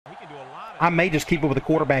I may just keep it with the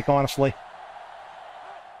quarterback, honestly.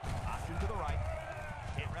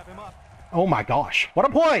 Oh my gosh. What a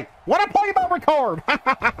play. What a play by Ricard.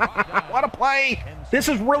 What a play. This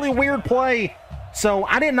is really weird play. So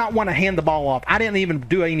I did not want to hand the ball off. I didn't even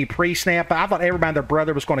do any pre-snap. I thought everybody and their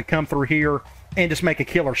brother was going to come through here and just make a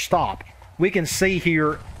killer stop. We can see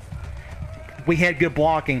here we had good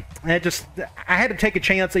blocking. And I had to take a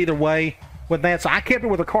chance either way with that. So I kept it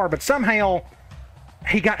with Ricard, but somehow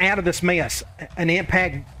he got out of this mess. An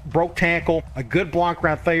impact broke tackle, a good block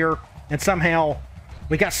right there, and somehow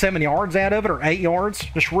we got 7 yards out of it, or 8 yards.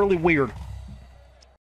 Just really weird.